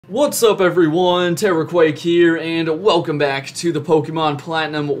What's up everyone, TerraQuake here, and welcome back to the Pokemon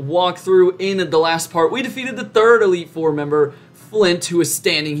Platinum walkthrough. In the last part, we defeated the third Elite Four member, Flint, who is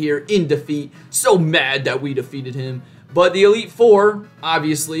standing here in defeat. So mad that we defeated him. But the Elite Four,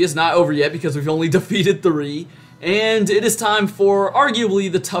 obviously, is not over yet because we've only defeated 3. And it is time for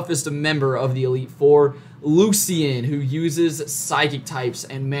arguably the toughest member of the Elite Four, Lucian, who uses Psychic types.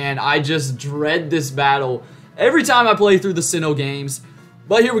 And man, I just dread this battle every time I play through the Sinnoh games.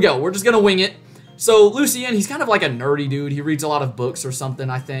 But here we go, we're just gonna wing it. So Lucian, he's kind of like a nerdy dude. He reads a lot of books or something,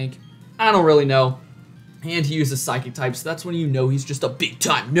 I think. I don't really know. And he uses Psychic types, so that's when you know he's just a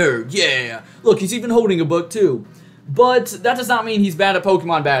big-time nerd, yeah! Look, he's even holding a book too. But that does not mean he's bad at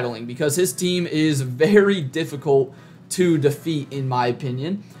Pokemon battling, because his team is very difficult to defeat, in my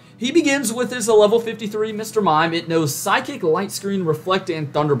opinion. He begins with his level 53 Mr. Mime. It knows Psychic, Light Screen, Reflect,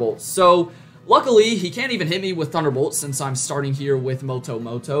 and Thunderbolt. So luckily, he can't even hit me with Thunderbolt since I'm starting here with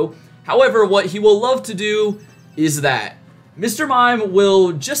Moto. However, what he will love to do is that Mr. Mime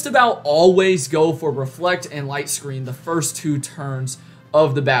will just about always go for Reflect and Light Screen the first 2 turns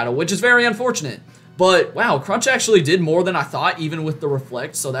of the battle, which is very unfortunate. But wow, Crunch actually did more than I thought, even with the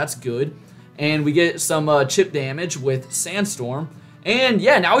Reflect, so that's good. And we get some chip damage with Sandstorm. And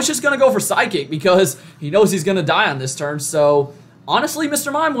yeah, now he's just going to go for Psychic because he knows he's going to die on this turn, so honestly,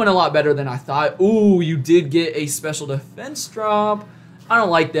 Mr. Mime went a lot better than I thought. Ooh, you did get a special defense drop. I don't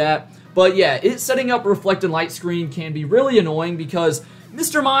like that. But yeah, setting up Reflect and Light Screen can be really annoying because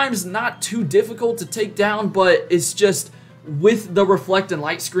Mr. Mime's not too difficult to take down, but it's just with the Reflect and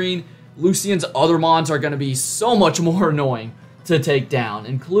Light Screen, Lucian's other mons are going to be so much more annoying to take down,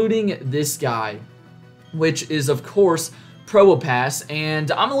 including this guy, which is, of course, Probopass.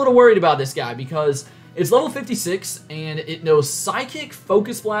 And I'm a little worried about this guy because it's level 56, and it knows Psychic,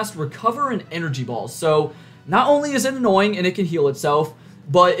 Focus Blast, Recover, and Energy Ball. So, not only is it annoying and it can heal itself,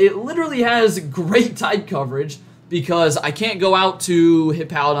 but it literally has great type coverage because I can't go out to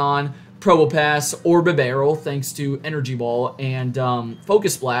Hippowdon, Probopass, or Bibarel thanks to Energy Ball and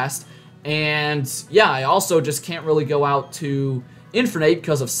Focus Blast. And yeah, I also just can't really go out to Infernape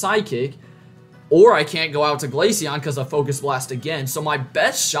because of Psychic, or I can't go out to Glaceon because of Focus Blast again. So my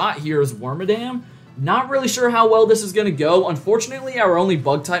best shot here is Wormadam. Not really sure how well this is going to go. Unfortunately, our only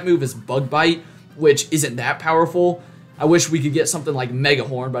bug-type move is Bug Bite, which isn't that powerful. I wish we could get something like Mega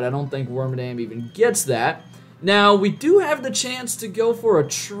Horn, but I don't think Wormadam even gets that. Now, we do have the chance to go for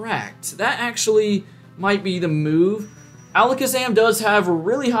Attract. That actually might be the move. Alakazam does have a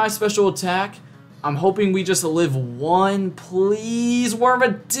really high special attack. I'm hoping we just live 1. Please,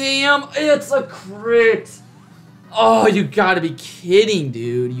 Wormadam. It's a crit. Oh, you gotta be kidding,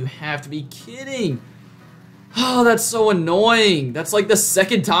 dude. You have to be kidding. Oh, that's so annoying. That's like the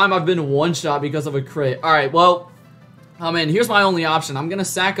second time I've been one-shot because of a crit. Alright, well, man, here's my only option. I'm gonna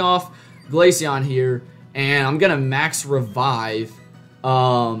sack off Glaceon here, and I'm gonna max revive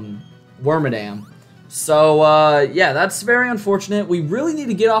Wormadam. So, yeah, that's very unfortunate. We really need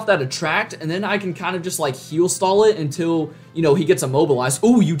to get off that Attract, and then I can kind of just, like, heal stall it until, you know, he gets immobilized.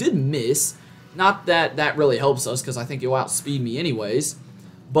 Ooh, you did miss. Not that that really helps us, because I think you'll outspeed me anyways.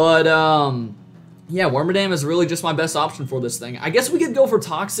 But, yeah, Wormadam is really just my best option for this thing. I guess we could go for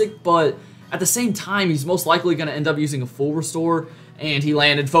Toxic, but at the same time, he's most likely going to end up using a full restore, and he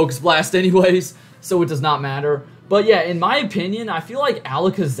landed Focus Blast anyways, so it does not matter. But yeah, in my opinion, I feel like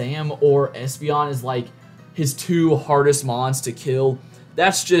Alakazam or Espeon is like his 2 hardest mons to kill.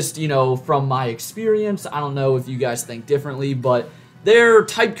 That's just, you know, from my experience. I don't know if you guys think differently, but their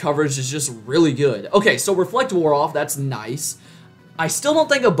type coverage is just really good. Okay, so Reflect wore off. That's nice. I still don't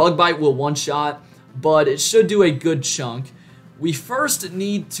think a Bug Bite will one-shot, but it should do a good chunk. We first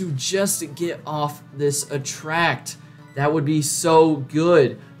need to just get off this Attract. That would be so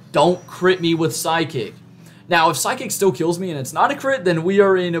good. Don't crit me with Psychic. Now, if Psychic still kills me and it's not a crit, then we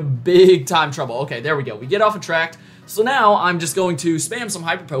are in a big time trouble. Okay, there we go. We get off Attract. So now I'm just going to spam some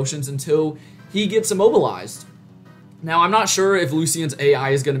Hyper Potions until he gets immobilized. Now, I'm not sure if Lucian's AI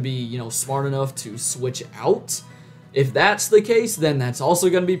is going to be, you know, smart enough to switch out. If that's the case, then that's also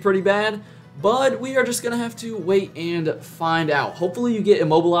going to be pretty bad. But we are just going to have to wait and find out. Hopefully you get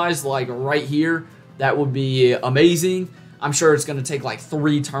immobilized, like, right here. That would be amazing. I'm sure it's going to take, like,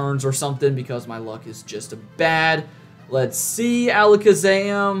 3 turns or something because my luck is just bad. Let's see,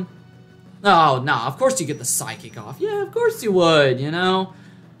 Alakazam. Oh, nah, of course you get the Psychic off. Yeah, of course you would, you know.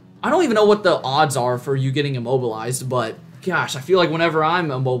 I don't even know what the odds are for you getting immobilized, but gosh, I feel like whenever I'm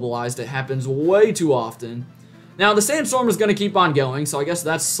immobilized, it happens way too often. Now, the Sandstorm is going to keep on going, so I guess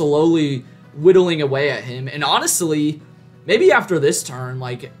that's slowly whittling away at him. And honestly, maybe after this turn,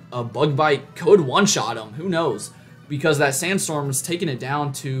 like, a Bug Bite could one-shot him. Who knows? because that Sandstorm is taking it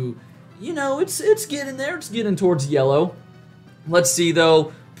down to, you know, it's getting there. It's getting towards yellow. Let's see,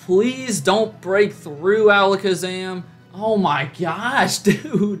 though. Please don't break through, Alakazam. Oh my gosh,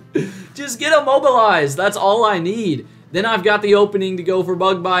 dude. Just get immobilized. That's all I need. Then I've got the opening to go for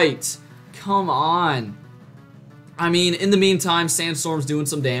Bug Bite. Come on. I mean, in the meantime, Sandstorm's doing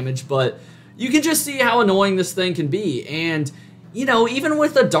some damage, but you can just see how annoying this thing can be. And, you know, even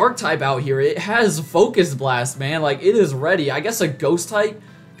with a Dark type out here, it has Focus Blast, man. Like, it is ready. I guess a Ghost type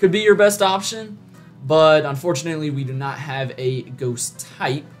could be your best option, but unfortunately, we do not have a Ghost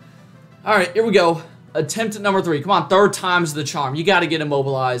type. All right, here we go. Attempt at number 3. Come on, third time's the charm. You got to get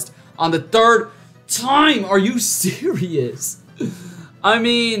immobilized on the third time. Are you serious? I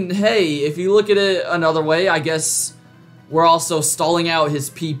mean, hey, if you look at it another way, I guess we're also stalling out his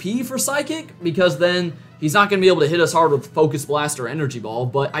PP for Psychic, because then he's not going to be able to hit us hard with Focus Blast or Energy Ball,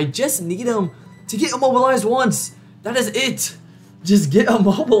 but I just need him to get immobilized once. That is it. Just get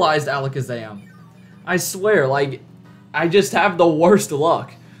immobilized, Alakazam. I swear, like, I just have the worst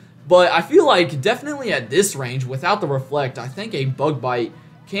luck. But I feel like definitely at this range, without the Reflect, I think a Bug Bite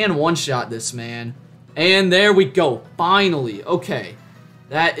can one-shot this man. And there we go. Finally. Okay.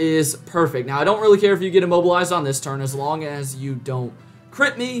 That is perfect. Now, I don't really care if you get immobilized on this turn as long as you don't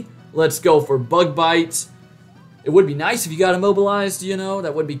crit me. Let's go for Bug Bite. It would be nice if you got immobilized, you know.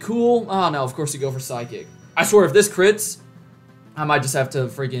 That would be cool. Oh, no. Of course you go for Psychic. I swear, if this crits, I might just have to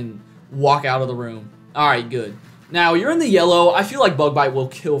freaking walk out of the room. All right, good. Now, you're in the yellow. I feel like Bug Bite will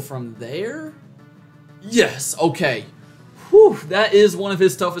kill from there. Yes, okay. Whew, that is one of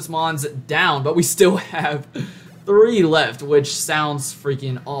his toughest mons down, but we still have 3 left, which sounds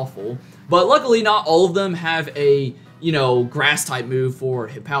freaking awful. But luckily, not all of them have a, you know, Grass-type move for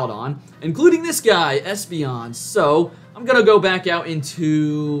Hippowdon, including this guy, Espeon. So, I'm going to go back out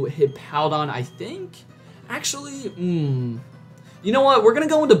into Hippowdon, I think. Actually, you know what? We're going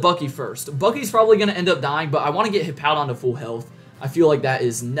to go into Bucky first. Bucky's probably going to end up dying, but I want to get Hippowdon to full health. I feel like that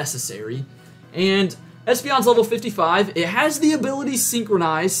is necessary. And Espeon's level 55. It has the ability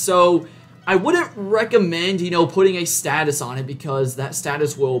Synchronize, so I wouldn't recommend, you know, putting a status on it because that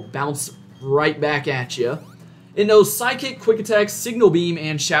status will bounce right back at you. It knows Psychic, Quick Attack, Signal Beam,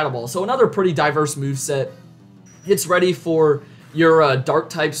 and Shadow Ball, so another pretty diverse moveset. It's ready for your Dark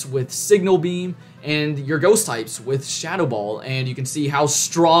types with Signal Beam, and your Ghost types with Shadow Ball, and you can see how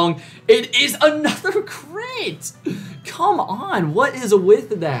strong it is. Another crit! Come on, what is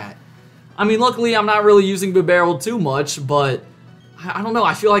with that? I mean, luckily I'm not really using Bibarel too much, but I don't know,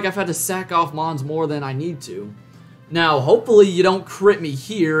 I feel like I've had to sack off mons more than I need to. Now, hopefully you don't crit me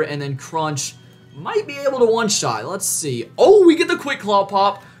here, and then Crunch might be able to one-shot. Let's see. Oh, we get the Quick Claw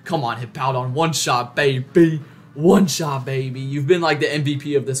Pop. Come on, Hippowdon, one-shot, baby. One-shot, baby. You've been like the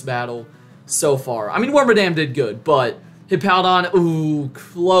MVP of this battle so far. I mean, Wormadam did good, but Hippowdon, ooh,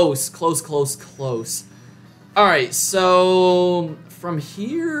 close, close, close, close. Alright, so from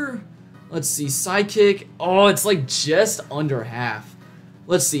here, let's see, Psychic. Oh, it's like just under half.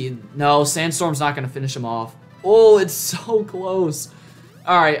 Let's see. No, Sandstorm's not going to finish him off. Oh, it's so close.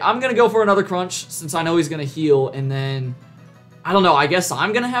 Alright, I'm going to go for another Crunch since I know he's going to heal, and then, I don't know, I guess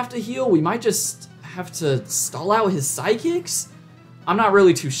I'm going to have to heal. We might just have to stall out his Psychics? I'm not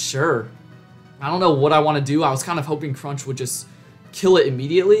really too sure. I don't know what I want to do. I was kind of hoping Crunch would just kill it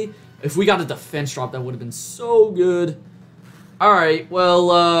immediately. If we got a defense drop, that would have been so good. Alright,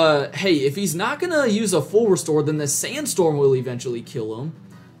 well, hey, if he's not going to use a full restore, then the Sandstorm will eventually kill him.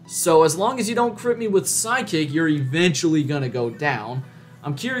 So as long as you don't crit me with Psychic, you're eventually going to go down.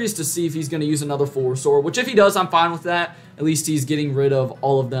 I'm curious to see if he's going to use another full restore, which if he does, I'm fine with that. At least he's getting rid of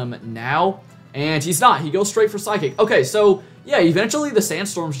all of them now. And he's not. He goes straight for Psychic. Okay, so yeah, eventually the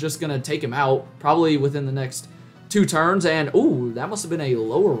Sandstorm's just going to take him out, probably within the next 2 turns. And, ooh, that must have been a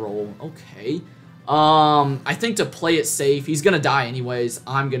lower roll. Okay. I think to play it safe, he's going to die anyways.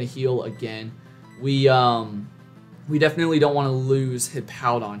 I'm going to heal again. We definitely don't want to lose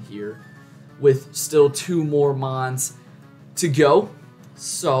Hippowdon here with still 2 more mons to go.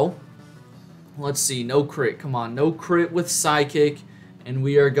 So, let's see. No crit. Come on. No crit with Psychic. And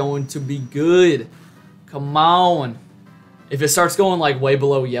we are going to be good. Come on. If it starts going like way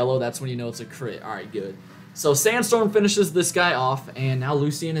below yellow, that's when you know it's a crit. Alright, good. So Sandstorm finishes this guy off, and now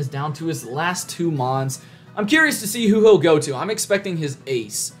Lucian is down to his last 2 mons. I'm curious to see who he'll go to. I'm expecting his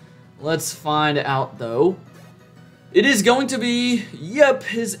ace. Let's find out, though. It is going to be, yep,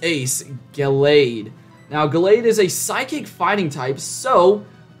 his ace, Gallade. Now, Gallade is a Psychic fighting type, so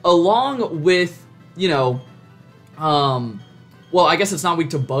along with, you know, well, I guess it's not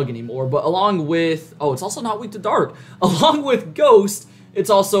weak to Bug anymore, but along with, oh, it's also not weak to Dark. Along with Ghost, it's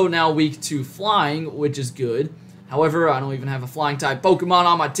also now weak to Flying, which is good. However, I don't even have a flying type Pokemon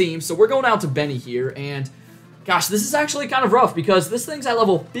on my team, so we're going out to Benny here, and gosh, this is actually kind of rough because this thing's at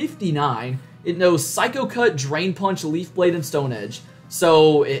level 59. It knows Psycho Cut, Drain Punch, Leaf Blade, and Stone Edge.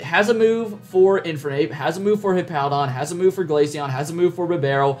 So it has a move for Infernape, has a move for Hippowdon, has a move for Glaceon, has a move for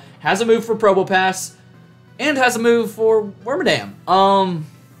Bibarel, has a move for Probopass, and has a move for Wormadam.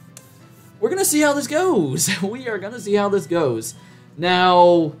 We're going to see how this goes. We are going to see how this goes.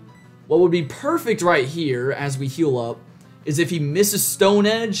 Now, what would be perfect right here as we heal up is if he misses Stone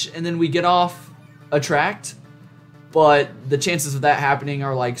Edge and then we get off Attract. But the chances of that happening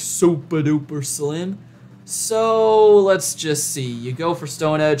are like super duper slim. So let's just see. You go for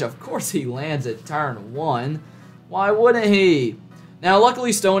Stone Edge. Of course he lands at turn 1. Why wouldn't he? Now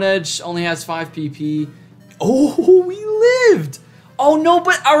luckily Stone Edge only has 5 PP. Oh, we lived! Oh no,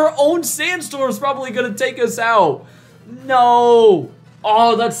 but our own Sandstorm's probably gonna take us out. No!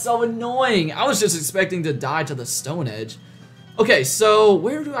 Oh, that's so annoying. I was just expecting to die to the Stone Edge. Okay, so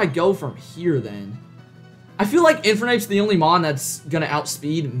where do I go from here then? I feel like Infernape's the only Mon that's gonna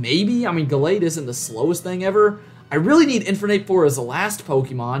outspeed, maybe. I mean, Gallade isn't the slowest thing ever. I really need Infernape for as the last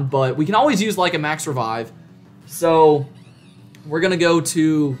Pokemon, but we can always use like a Max Revive. So we're gonna go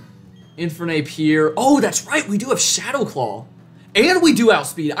to Infernape here. Oh, that's right, we do have Shadow Claw. And we do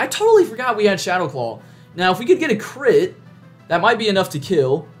outspeed. I totally forgot we had Shadow Claw. Now, if we could get a crit, that might be enough to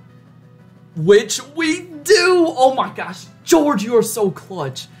kill. Which we do! Oh my gosh, George, you are so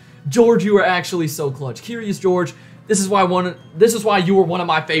clutch. George, you are actually so clutch. Curious George, this is why you were one of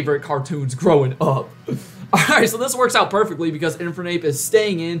my favorite cartoons growing up. Alright, so this works out perfectly because Infernape is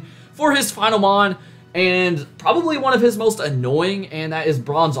staying in for his final Mon, and probably one of his most annoying, and that is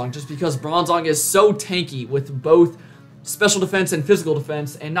Bronzong, just because Bronzong is so tanky with both special defense and physical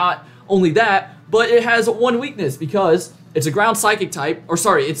defense, and not only that, but it has one weakness because it's a ground psychic type, or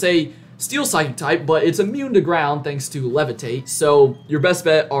sorry, it's a steel psychic type, but it's immune to ground thanks to Levitate, so your best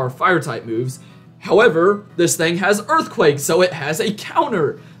bet are fire type moves. However, this thing has Earthquake, so it has a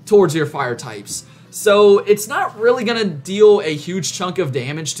counter towards your fire types. So it's not really gonna deal a huge chunk of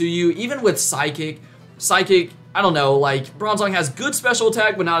damage to you, even with Psychic. Psychic, I don't know, like, Bronzong has good special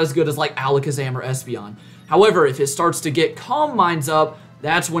attack, but not as good as like Alakazam or Espeon. However, if it starts to get Calm Minds up,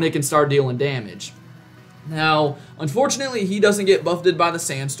 that's when it can start dealing damage. Now, unfortunately, he doesn't get buffeted by the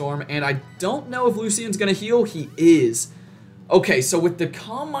Sandstorm, and I don't know if Lucian's gonna heal. He is. Okay, so with the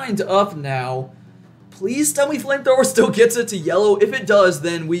Calm Mind up now, please tell me Flamethrower still gets it to yellow. If it does,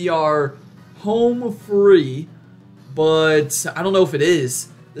 then we are home free, but I don't know if it is.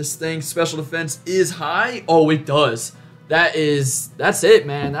 This thing's special defense is high. Oh, it does. That's it,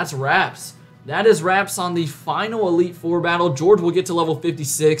 man. That's wraps. That is wraps on the final Elite Four battle. George will get to level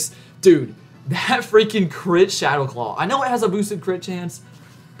 56. Dude, that freaking crit Shadow Claw. I know it has a boosted crit chance,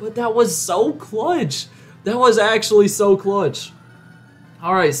 but that was so clutch. That was actually so clutch.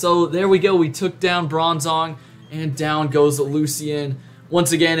 Alright, so there we go. We took down Bronzong, and down goes Lucian.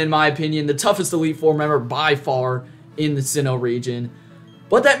 Once again, in my opinion, the toughest Elite Four member by far in the Sinnoh region.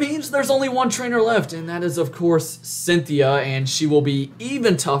 But that means there's only one trainer left, and that is, of course, Cynthia, and she will be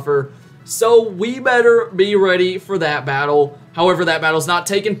even tougher. So we better be ready for that battle. However, that battle's not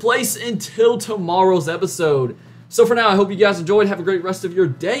taking place until tomorrow's episode. So for now, I hope you guys enjoyed. Have a great rest of your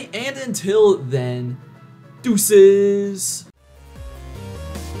day, and until then, deuces.